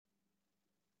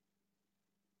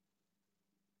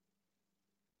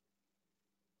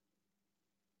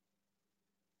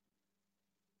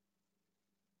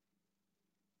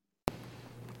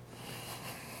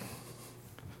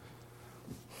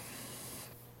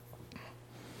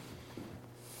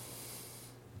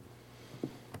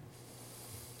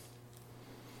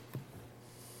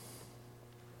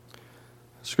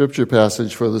Scripture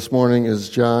passage for this morning is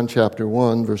John chapter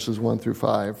 1, verses 1 through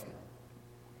 5.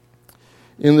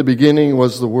 In the beginning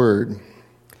was the Word,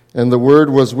 and the Word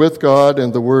was with God,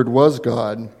 and the Word was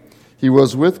God. He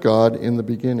was with God in the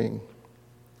beginning.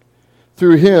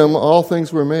 Through him all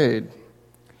things were made.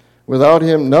 Without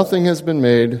him nothing has been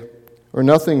made, or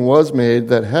nothing was made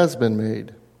that has been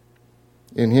made.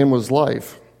 In him was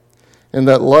life, and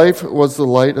that life was the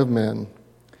light of men.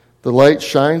 The light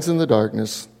shines in the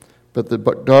darkness, but the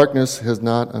darkness has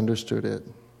not understood it.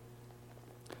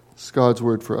 It's God's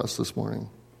word for us this morning.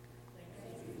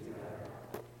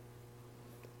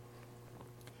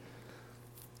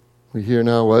 We hear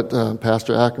now what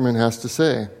Pastor Ackerman has to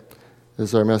say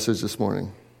as our message this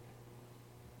morning.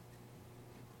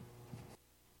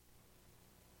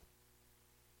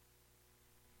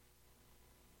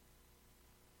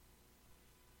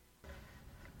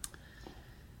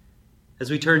 As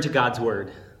we turn to God's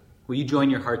word, will you join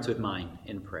your hearts with mine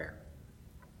in prayer?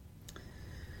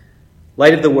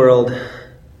 Light of the world,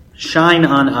 shine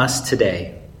on us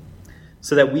today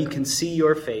so that we can see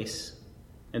your face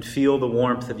and feel the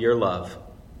warmth of your love.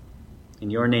 In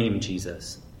your name,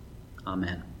 Jesus.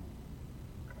 Amen.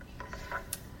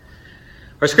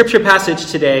 Our scripture passage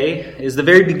today is the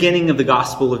very beginning of the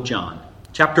Gospel of John,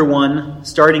 chapter 1,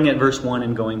 starting at verse 1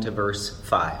 and going to verse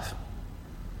 5.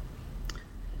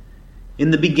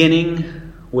 In the beginning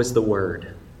was the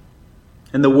Word,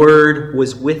 and the Word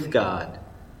was with God,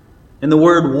 and the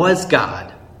Word was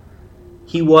God.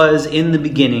 He was in the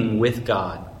beginning with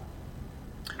God.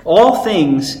 All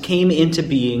things came into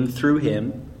being through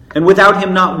him, and without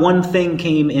him not one thing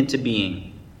came into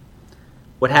being.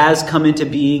 What has come into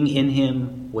being in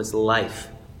him was life,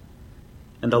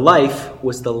 and the life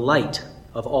was the light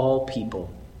of all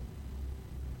people.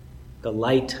 The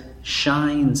light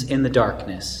shines in the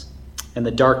darkness, and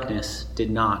the darkness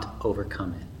did not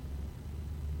overcome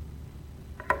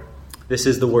it. This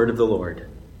is the word of the Lord.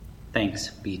 Thanks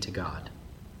be to God.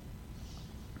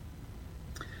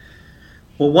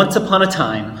 Well, once upon a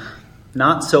time,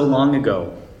 not so long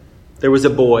ago, there was a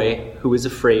boy who was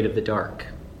afraid of the dark.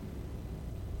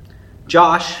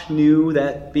 Josh knew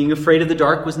that being afraid of the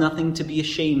dark was nothing to be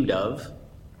ashamed of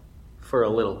for a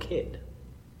little kid.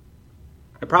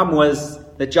 The problem was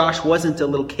that Josh wasn't a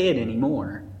little kid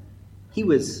anymore. He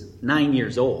was 9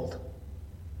 years old.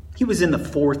 He was in the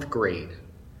 4th grade.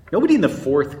 Nobody in the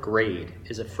 4th grade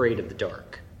is afraid of the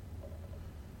dark.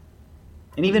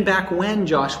 And even back when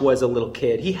Josh was a little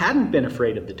kid, he hadn't been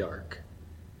afraid of the dark.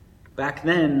 Back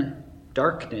then,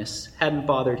 darkness hadn't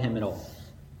bothered him at all.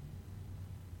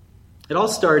 It all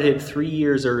started 3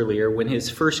 years earlier when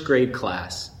his 1st grade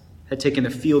class had taken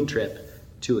a field trip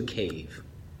to a cave.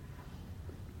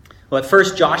 Well, at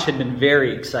first, Josh had been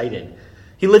very excited.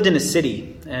 He lived in a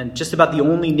city, and just about the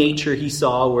only nature he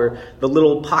saw were the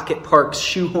little pocket parks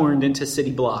shoehorned into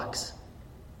city blocks.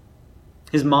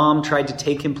 His mom tried to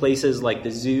take him places like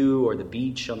the zoo or the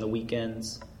beach on the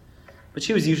weekends, but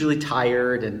she was usually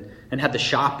tired and had the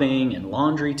shopping and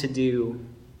laundry to do.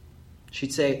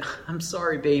 She'd say, "I'm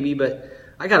sorry, baby, but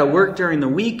I got to work during the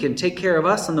week and take care of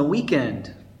us on the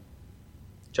weekend."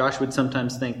 Josh would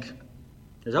sometimes think,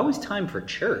 "There's always time for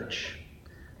church."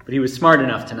 But he was smart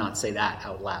enough to not say that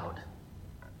out loud.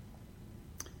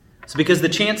 So because the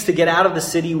chance to get out of the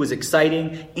city was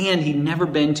exciting and he'd never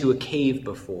been to a cave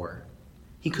before,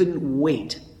 he couldn't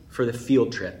wait for the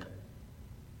field trip.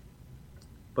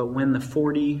 But when the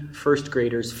 40 first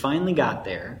graders finally got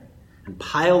there and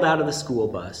piled out of the school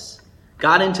bus,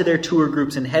 got into their tour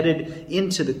groups and headed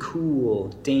into the cool,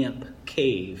 damp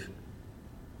cave,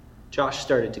 Josh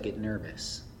started to get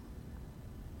nervous.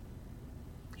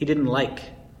 He didn't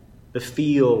like the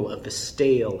feel of the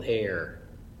stale air.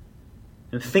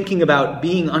 And thinking about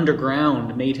being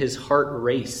underground made his heart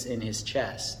race in his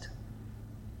chest.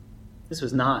 This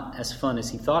was not as fun as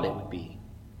he thought it would be.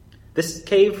 This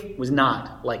cave was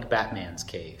not like Batman's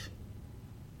cave.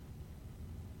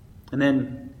 And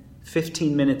then,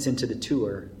 15 minutes into the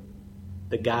tour,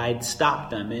 the guide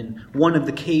stopped them in one of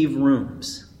the cave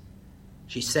rooms.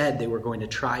 She said they were going to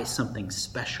try something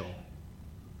special.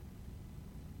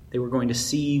 They were going to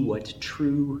see what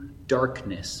true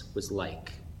darkness was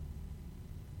like.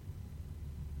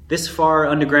 This far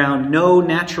underground, no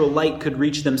natural light could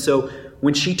reach them, so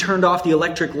when she turned off the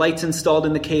electric lights installed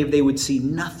in the cave, they would see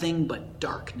nothing but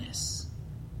darkness.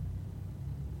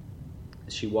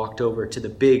 As she walked over to the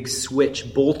big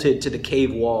switch bolted to the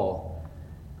cave wall,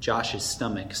 Josh's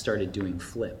stomach started doing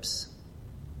flips.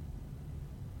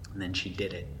 And then she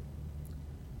did it.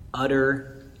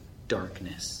 Utter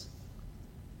darkness.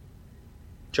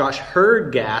 Josh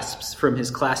heard gasps from his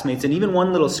classmates and even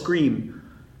one little scream,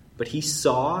 but he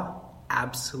saw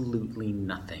absolutely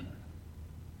nothing.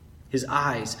 His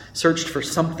eyes searched for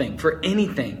something, for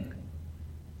anything,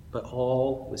 but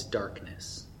all was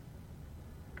darkness.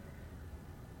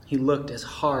 He looked as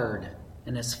hard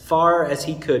and as far as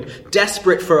he could,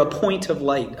 desperate for a point of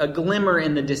light, a glimmer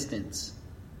in the distance,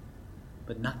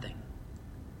 but nothing.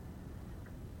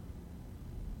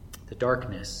 The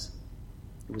darkness,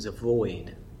 it was a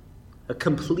void, a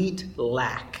complete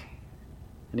lack,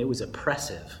 and it was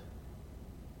oppressive.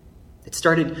 It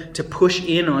started to push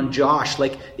in on Josh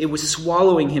like it was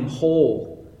swallowing him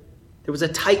whole. There was a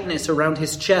tightness around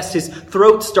his chest. His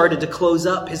throat started to close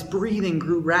up. His breathing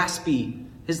grew raspy.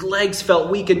 His legs felt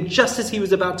weak, and just as he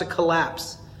was about to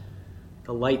collapse,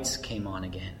 the lights came on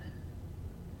again.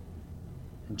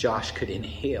 And Josh could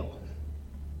inhale.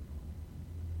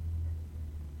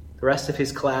 The rest of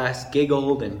his class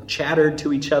giggled and chattered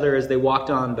to each other as they walked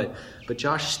on, but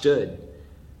Josh stood,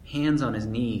 hands on his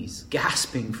knees,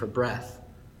 gasping for breath.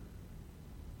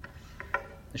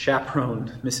 The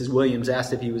chaperone, Mrs. Williams,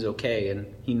 asked if he was okay,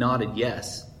 and he nodded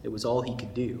yes. It was all he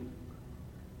could do.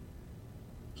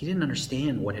 He didn't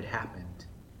understand what had happened.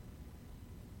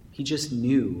 He just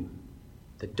knew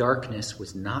the darkness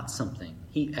was not something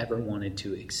he ever wanted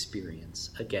to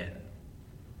experience again.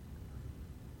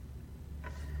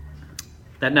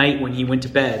 That night when he went to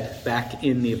bed back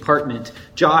in the apartment,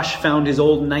 Josh found his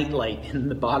old nightlight in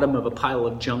the bottom of a pile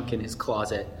of junk in his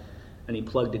closet, and he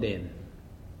plugged it in.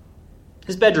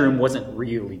 His bedroom wasn't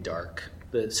really dark.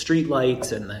 The street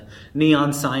lights and the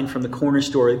neon sign from the corner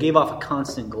store gave off a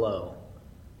constant glow.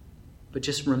 But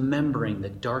just remembering the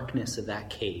darkness of that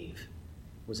cave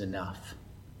was enough.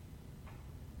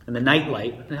 And the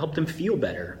nightlight helped him feel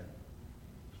better.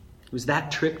 It was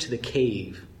that trip to the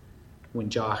cave when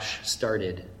Josh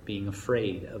started being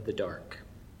afraid of the dark.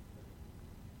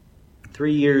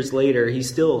 3 years later, he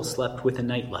still slept with a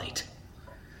nightlight.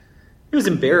 It was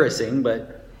embarrassing,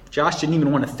 but Josh didn't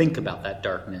even want to think about that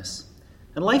darkness.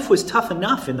 And life was tough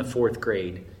enough in the 4th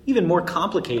grade, even more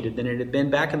complicated than it had been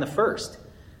back in the 1st.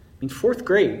 I mean, 4th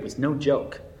grade was no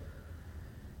joke.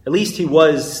 At least he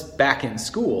was back in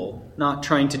school, not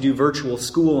trying to do virtual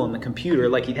school on the computer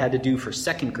like he'd had to do for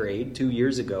 2nd grade 2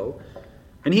 years ago.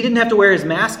 And he didn't have to wear his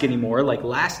mask anymore like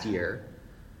last year.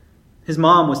 His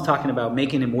mom was talking about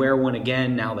making him wear one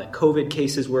again now that COVID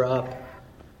cases were up.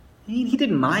 He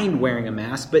didn't mind wearing a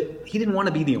mask, but he didn't want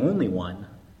to be the only one.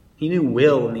 He knew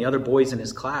Will and the other boys in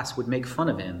his class would make fun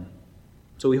of him.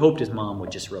 So he hoped his mom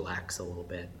would just relax a little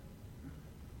bit.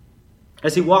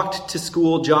 As he walked to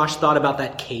school, Josh thought about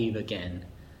that cave again.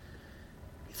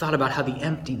 He thought about how the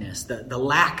emptiness, the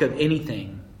lack of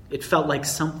anything, it felt like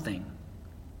something.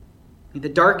 The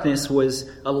darkness was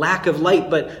a lack of light,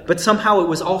 but somehow it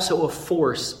was also a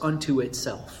force unto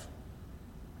itself.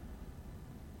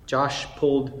 Josh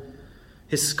pulled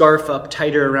his scarf up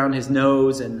tighter around his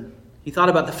nose, and he thought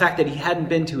about the fact that he hadn't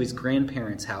been to his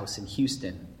grandparents' house in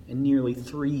Houston in nearly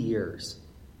 3 years.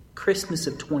 Christmas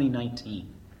of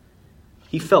 2019.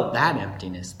 He felt that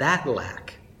emptiness, that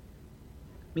lack.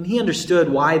 I mean, he understood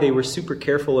why they were super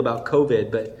careful about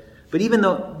COVID, but even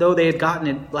though they had gotten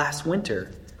it last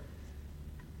winter,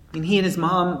 I mean, he and his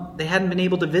mom, they hadn't been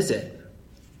able to visit.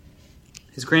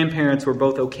 His grandparents were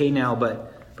both okay now,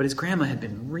 but his grandma had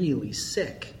been really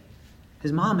sick.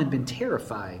 His mom had been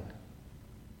terrified.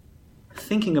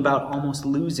 Thinking about almost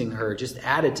losing her just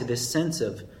added to this sense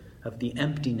of the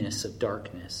emptiness of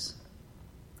darkness.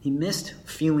 He missed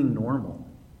feeling normal,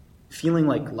 feeling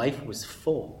like life was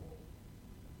full.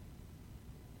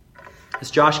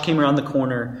 As Josh came around the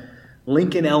corner,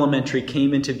 Lincoln Elementary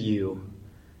came into view.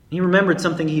 He remembered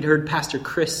something he'd heard Pastor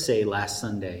Chris say last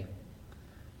Sunday.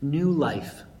 New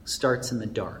life starts in the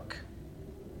dark.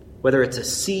 Whether it's a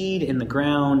seed in the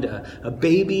ground, a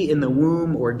baby in the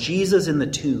womb, or Jesus in the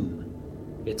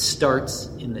tomb, it starts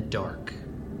in the dark.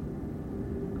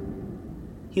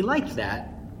 He liked that,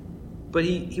 but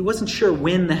he wasn't sure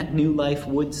when that new life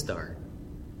would start.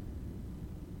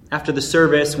 After the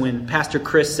service, when Pastor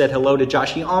Chris said hello to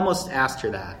Josh, he almost asked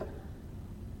her that.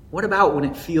 What about when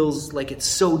it feels like it's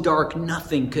so dark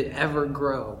nothing could ever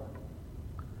grow?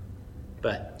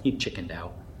 But he chickened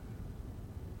out.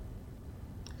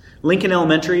 Lincoln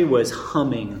Elementary was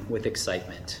humming with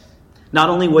excitement. Not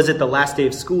only was it the last day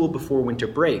of school before winter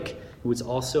break, it was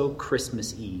also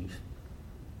Christmas Eve.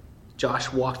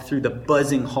 Josh walked through the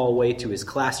buzzing hallway to his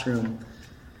classroom.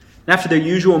 After their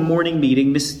usual morning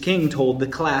meeting, Mrs. King told the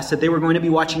class that they were going to be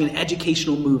watching an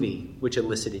educational movie, which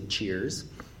elicited cheers.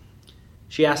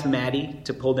 She asked Maddie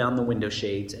to pull down the window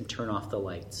shades and turn off the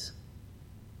lights.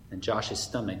 And Josh's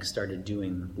stomach started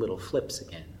doing little flips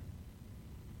again.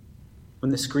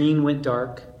 When the screen went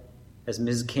dark As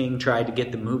Ms. King tried to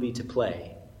get the movie to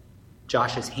play,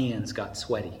 Josh's hands got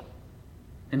sweaty,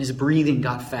 and his breathing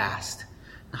got fast.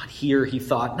 Not here, he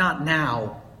thought, not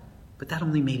now. But that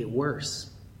only made it worse.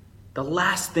 The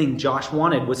last thing Josh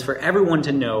wanted was for everyone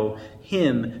to know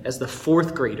him as the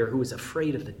fourth grader who was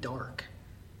afraid of the dark.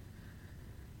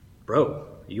 "Bro,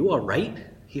 are you all right?"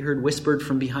 he heard whispered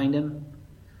from behind him.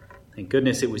 Thank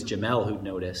goodness it was Jamel who'd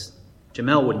noticed.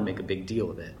 Jamel wouldn't make a big deal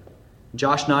of it.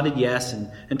 Josh nodded yes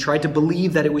and tried to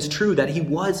believe that it was true, that he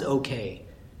was okay,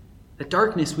 that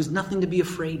darkness was nothing to be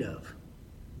afraid of.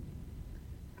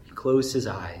 He closed his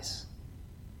eyes,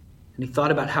 and he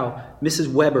thought about how Mrs.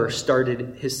 Weber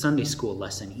started his Sunday school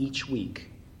lesson each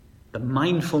week. The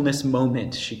mindfulness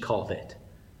moment, she called it.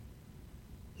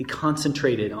 He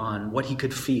concentrated on what he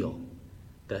could feel,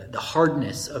 the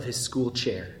hardness of his school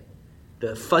chair,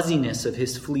 the fuzziness of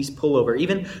his fleece pullover,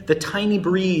 even the tiny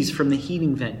breeze from the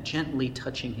heating vent gently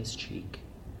touching his cheek.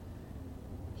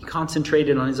 He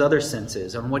concentrated on his other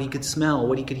senses, on what he could smell,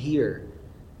 what he could hear,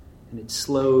 and it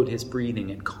slowed his breathing,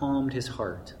 it calmed his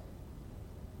heart.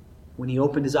 When he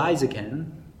opened his eyes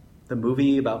again, the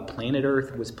movie about planet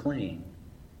Earth was playing,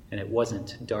 and it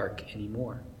wasn't dark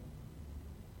anymore.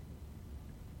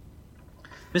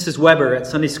 Mrs. Weber at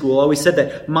Sunday school always said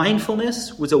that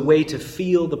mindfulness was a way to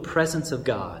feel the presence of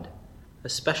God,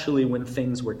 especially when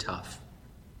things were tough.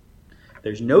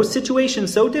 "There's no situation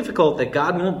so difficult that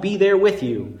God won't be there with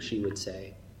you," she would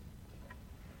say.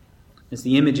 As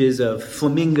the images of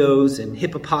flamingos and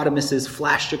hippopotamuses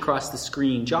flashed across the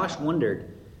screen, Josh wondered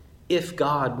if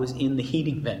God was in the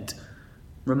heating vent,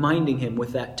 reminding him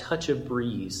with that touch of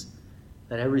breeze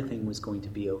that everything was going to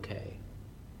be okay.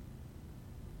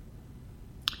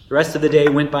 The rest of the day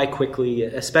went by quickly,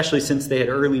 especially since they had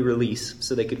early release,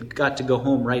 so they got to go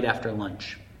home right after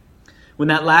lunch. When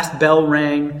that last bell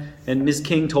rang and Ms.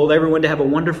 King told everyone to have a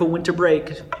wonderful winter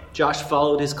break, Josh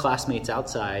followed his classmates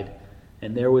outside,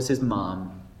 and there was his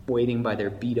mom waiting by their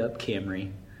beat-up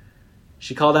Camry.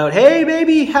 She called out, "Hey,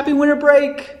 baby, happy winter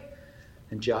break!"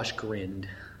 And Josh grinned.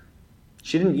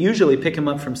 She didn't usually pick him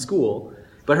up from school,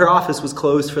 but her office was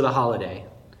closed for the holiday.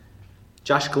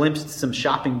 Josh glimpsed some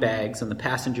shopping bags on the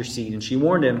passenger seat, and she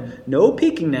warned him, "No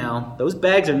peeking now. Those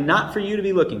bags are not for you to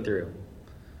be looking through."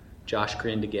 Josh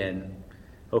grinned again.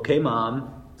 "Okay,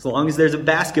 Mom, as long as there's a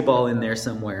basketball in there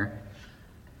somewhere."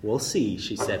 "We'll see,"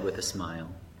 she said with a smile.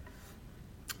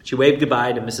 She waved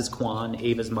goodbye to Mrs. Kwan,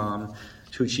 Ava's mom,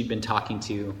 who she'd been talking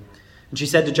to. And she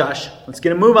said to Josh, "Let's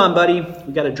get a move on, buddy.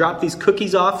 We got to drop these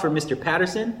cookies off for Mr.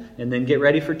 Patterson and then get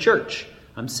ready for church.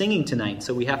 I'm singing tonight,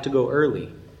 so we have to go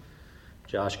early."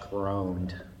 Josh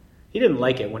groaned. He didn't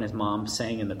like it when his mom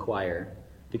sang in the choir,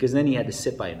 because then he had to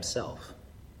sit by himself.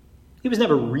 He was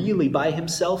never really by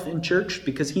himself in church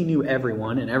because he knew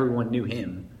everyone and everyone knew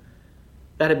him.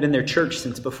 That had been their church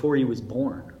since before he was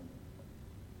born.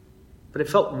 But it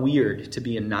felt weird to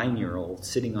be a 9-year-old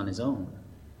sitting on his own.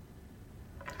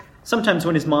 Sometimes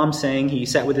when his mom sang, he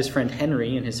sat with his friend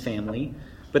Henry and his family,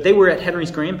 but they were at Henry's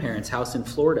grandparents' house in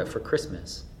Florida for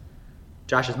Christmas.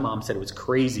 Josh's mom said it was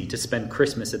crazy to spend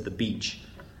Christmas at the beach,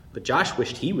 but Josh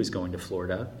wished he was going to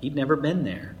Florida. He'd never been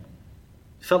there.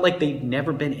 It felt like they'd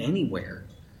never been anywhere.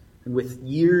 And with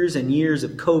years and years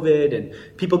of COVID and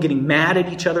people getting mad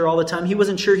at each other all the time, he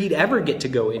wasn't sure he'd ever get to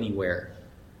go anywhere.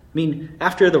 I mean,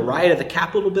 after the riot at the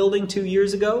Capitol building 2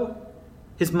 years ago,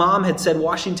 his mom had said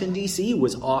Washington, D.C.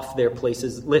 was off their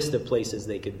list of places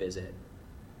they could visit.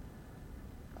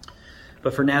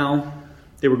 But for now,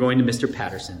 they were going to Mr.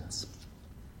 Patterson's.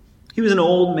 He was an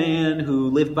old man who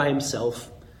lived by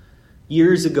himself.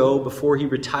 Years ago, before he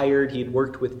retired, he had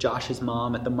worked with Josh's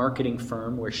mom at the marketing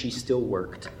firm where she still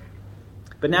worked.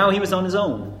 But now he was on his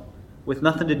own, with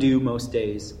nothing to do most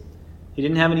days. He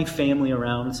didn't have any family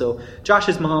around, so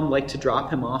Josh's mom liked to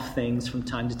drop him off things from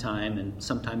time to time and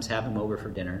sometimes have him over for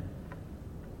dinner.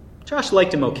 Josh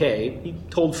liked him okay. He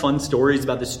told fun stories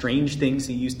about the strange things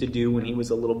he used to do when he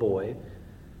was a little boy.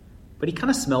 But he kind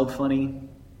of smelled funny.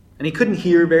 And he couldn't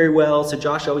hear very well, so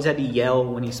Josh always had to yell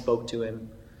when he spoke to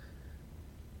him.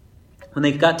 When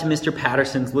they got to Mr.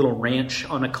 Patterson's little ranch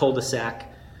on a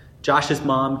cul-de-sac, Josh's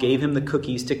mom gave him the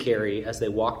cookies to carry as they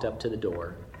walked up to the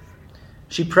door.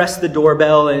 She pressed the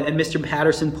doorbell, and Mr.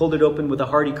 Patterson pulled it open with a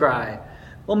hearty cry.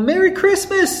 "Well, Merry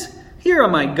Christmas! Here are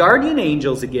my guardian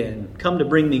angels again, come to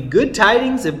bring me good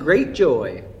tidings of great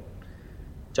joy."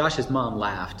 Josh's mom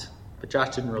laughed, but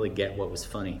Josh didn't really get what was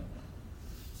funny.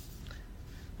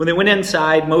 When they went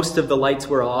inside, most of the lights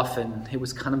were off, and it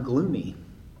was kind of gloomy.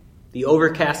 The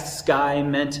overcast sky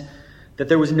meant that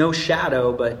there was no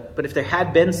shadow, but if there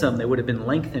had been some, they would have been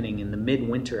lengthening in the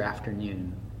midwinter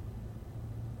afternoon.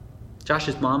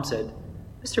 Josh's mom said,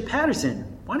 Mr.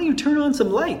 Patterson, why don't you turn on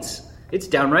some lights? It's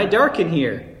downright dark in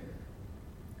here.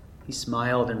 He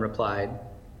smiled and replied,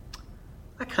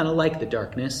 I kind of like the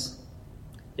darkness.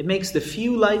 It makes the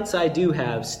few lights I do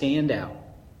have stand out.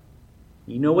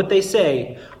 You know what they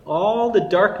say, all the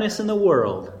darkness in the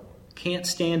world can't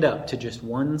stand up to just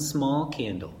one small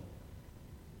candle.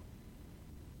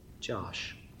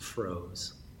 Josh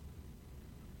froze.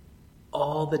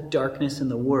 All the darkness in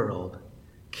the world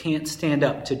can't stand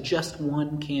up to just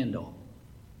one candle.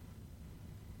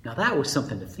 Now that was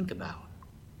something to think about.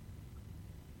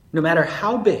 No matter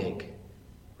how big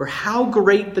or how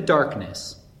great the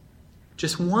darkness,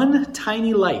 just one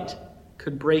tiny light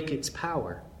could break its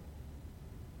power.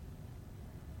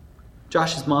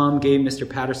 Josh's mom gave Mr.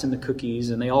 Patterson the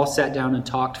cookies, and they all sat down and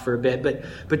talked for a bit,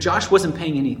 but Josh wasn't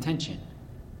paying any attention.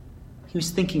 He was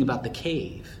thinking about the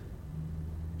cave.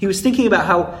 He was thinking about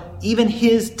how even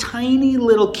his tiny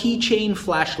little keychain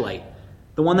flashlight,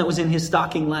 the one that was in his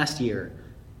stocking last year,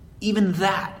 even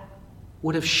that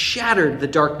would have shattered the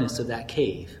darkness of that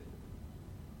cave.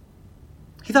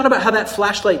 He thought about how that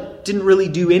flashlight didn't really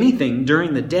do anything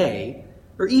during the day,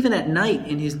 or even at night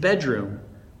in his bedroom,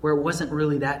 where it wasn't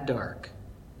really that dark.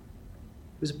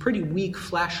 It was a pretty weak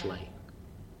flashlight.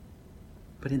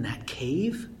 But in that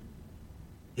cave,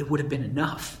 it would have been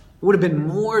enough. It would have been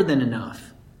more than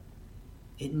enough.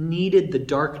 It needed the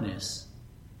darkness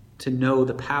to know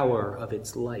the power of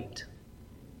its light.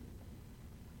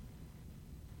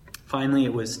 Finally,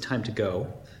 it was time to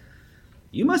go.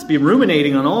 You must be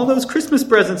ruminating on all those Christmas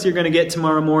presents you're going to get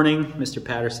tomorrow morning, Mr.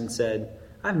 Patterson said.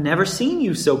 I've never seen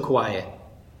you so quiet.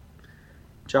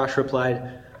 Josh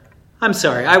replied, I'm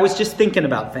sorry, I was just thinking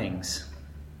about things.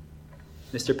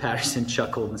 Mr. Patterson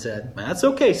chuckled and said, That's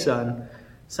okay, son.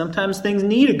 Sometimes things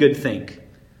need a good think.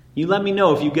 You let me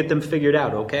know if you get them figured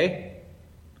out, okay?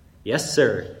 Yes,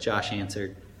 sir, Josh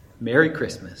answered. Merry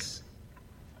Christmas.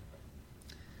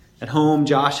 At home,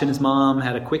 Josh and his mom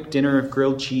had a quick dinner of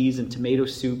grilled cheese and tomato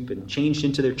soup and changed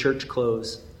into their church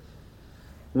clothes.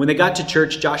 When they got to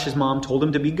church, Josh's mom told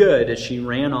him to be good as she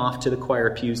ran off to the choir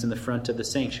pews in the front of the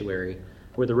sanctuary,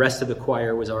 where the rest of the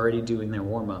choir was already doing their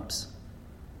warm-ups.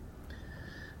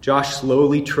 Josh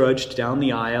slowly trudged down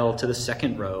the aisle to the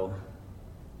second row.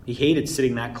 He hated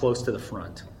sitting that close to the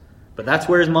front, but that's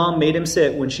where his mom made him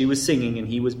sit when she was singing and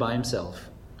he was by himself.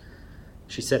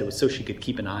 She said it was so she could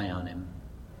keep an eye on him.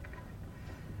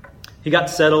 He got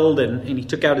settled and he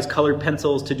took out his colored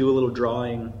pencils to do a little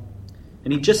drawing.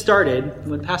 And he just started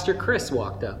when Pastor Chris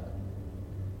walked up.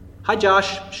 Hi,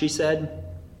 Josh, she said.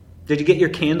 Did you get your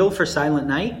candle for Silent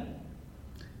Night?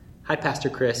 Hi, Pastor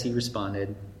Chris, he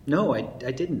responded. No, I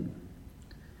didn't.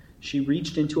 She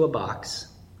reached into a box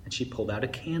and she pulled out a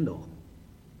candle,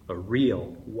 a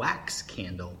real wax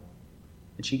candle,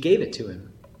 and she gave it to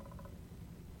him.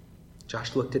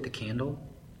 Josh looked at the candle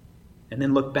and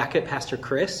then looked back at Pastor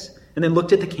Chris and then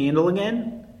looked at the candle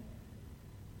again.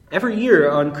 Every year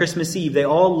on Christmas Eve, they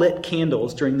all lit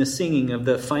candles during the singing of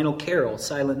the final carol,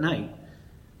 Silent Night.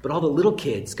 But all the little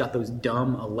kids got those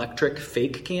dumb electric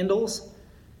fake candles.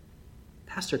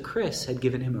 Pastor Chris had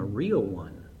given him a real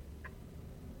one.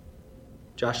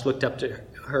 Josh looked up to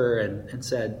her and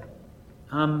said,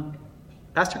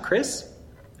 Pastor Chris,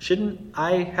 shouldn't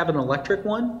I have an electric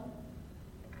one?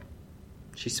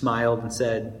 She smiled and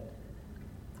said,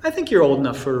 I think you're old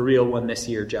enough for a real one this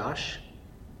year, Josh.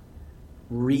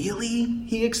 Really?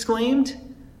 He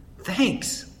exclaimed.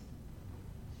 Thanks.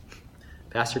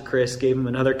 Pastor Chris gave him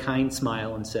another kind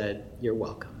smile and said, You're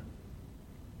welcome.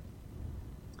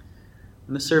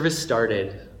 When the service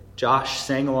started, Josh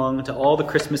sang along to all the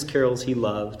Christmas carols he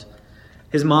loved.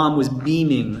 His mom was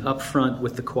beaming up front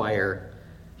with the choir.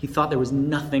 He thought there was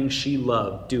nothing she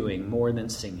loved doing more than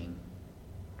singing.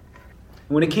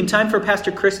 And when it came time for Pastor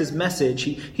Chris's message,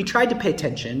 he tried to pay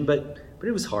attention, but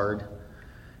it was hard.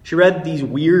 She read these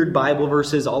weird Bible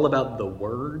verses all about the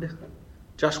Word.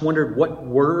 Josh wondered what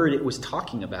word it was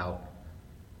talking about.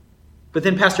 But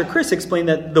then Pastor Chris explained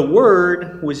that the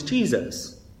Word was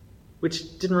Jesus,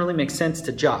 which didn't really make sense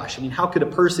to Josh. I mean, how could a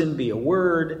person be a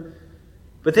word?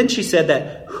 But then she said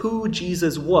that who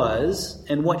Jesus was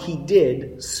and what he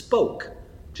did spoke,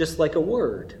 just like a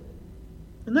word.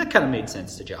 And that kind of made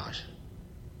sense to Josh.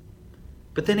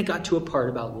 But then it got to a part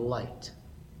about light,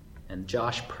 and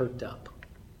Josh perked up.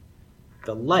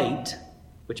 The light,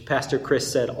 which Pastor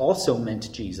Chris said also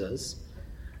meant Jesus,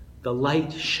 the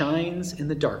light shines in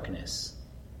the darkness,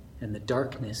 and the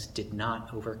darkness did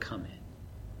not overcome it.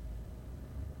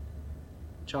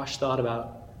 Josh thought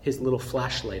about his little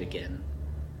flashlight again,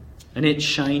 and it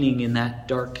shining in that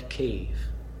dark cave.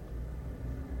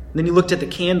 And then he looked at the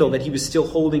candle that he was still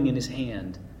holding in his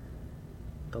hand.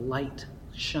 The light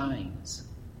shines.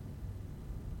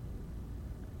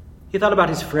 He thought about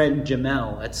his friend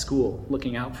Jamel at school,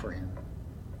 looking out for him.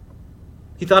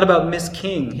 He thought about Miss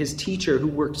King, his teacher who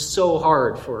worked so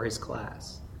hard for his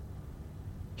class.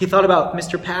 He thought about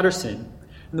Mr. Patterson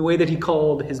and the way that he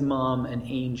called his mom an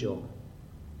angel.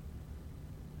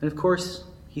 And of course,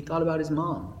 he thought about his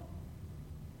mom.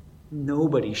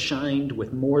 Nobody shined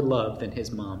with more love than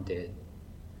his mom did.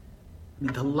 I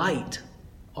mean, the light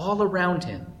all around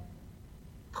him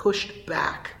pushed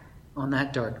back on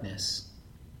that darkness.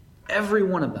 Every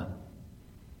one of them.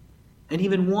 And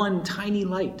even one tiny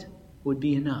light would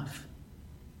be enough.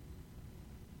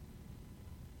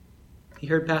 He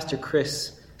heard Pastor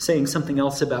Chris saying something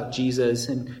else about Jesus,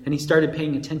 and he started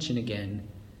paying attention again.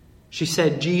 She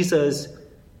said Jesus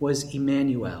was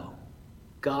Emmanuel,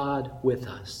 God with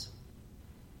us.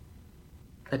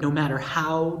 That no matter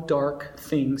how dark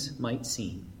things might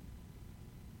seem,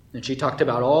 and she talked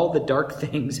about all the dark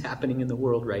things happening in the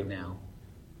world right now,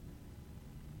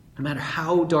 no matter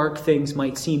how dark things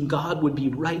might seem, God would be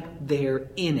right there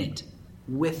in it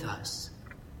with us.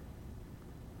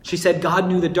 She said God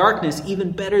knew the darkness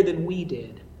even better than we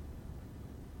did.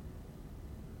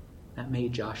 That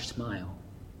made Josh smile.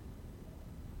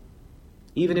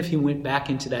 Even if he went back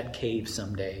into that cave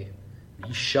someday,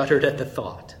 he shuddered at the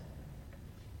thought,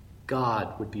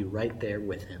 God would be right there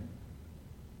with him.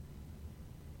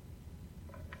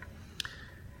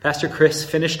 Pastor Chris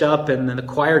finished up, and then the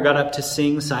choir got up to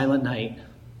sing Silent Night.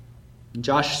 And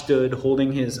Josh stood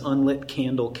holding his unlit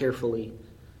candle carefully.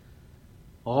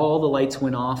 All the lights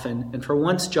went off, and for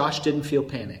once Josh didn't feel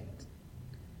panicked.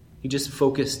 He just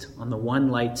focused on the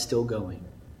one light still going.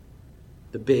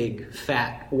 The big,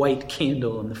 fat, white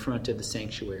candle in the front of the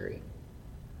sanctuary.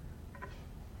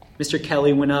 Mr.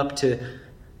 Kelly went up to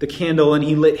the candle and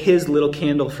he lit his little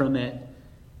candle from it.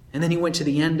 And then he went to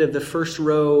the end of the first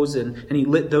rows and he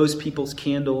lit those people's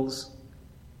candles.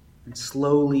 And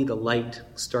slowly the light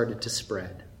started to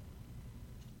spread.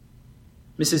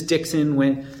 Mrs. Dixon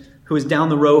who was down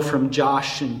the row from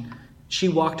Josh, and she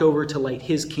walked over to light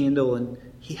his candle, and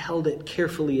he held it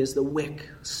carefully as the wick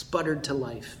sputtered to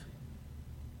life.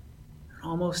 And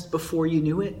almost before you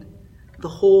knew it, the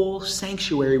whole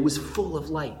sanctuary was full of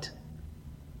light.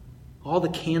 All the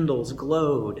candles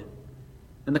glowed,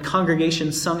 and the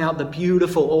congregation sung out the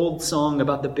beautiful old song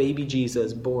about the baby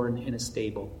Jesus born in a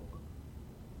stable.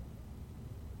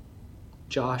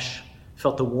 Josh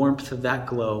felt the warmth of that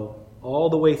glow all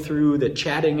the way through the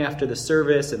chatting after the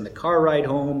service and the car ride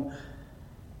home.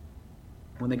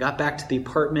 When they got back to the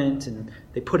apartment and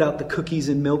they put out the cookies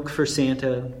and milk for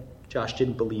Santa, Josh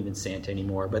didn't believe in Santa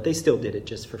anymore, but they still did it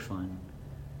just for fun.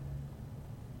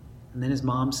 And then his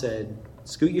mom said,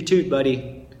 "Scoot your toot,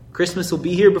 buddy. Christmas will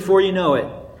be here before you know it.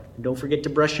 And don't forget to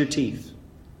brush your teeth."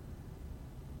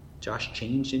 Josh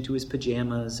changed into his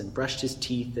pajamas and brushed his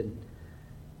teeth, and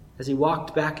as he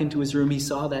walked back into his room, he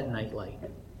saw that nightlight.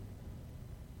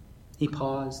 He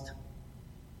paused,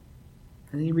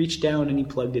 and then he reached down and he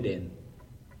plugged it in.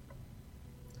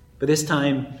 But this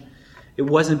time, it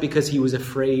wasn't because he was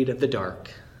afraid of the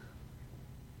dark.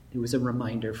 It was a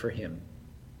reminder for him.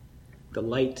 The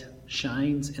light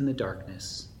shines in the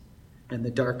darkness, and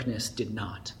the darkness did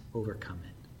not overcome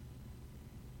it.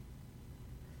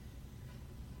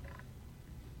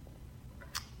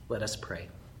 Let us pray.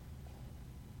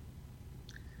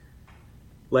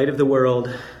 Light of the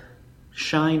world,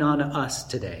 shine on us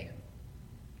today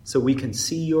so we can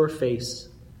see your face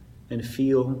and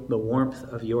feel the warmth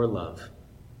of your love.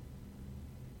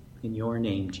 In your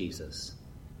name, Jesus.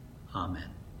 Amen.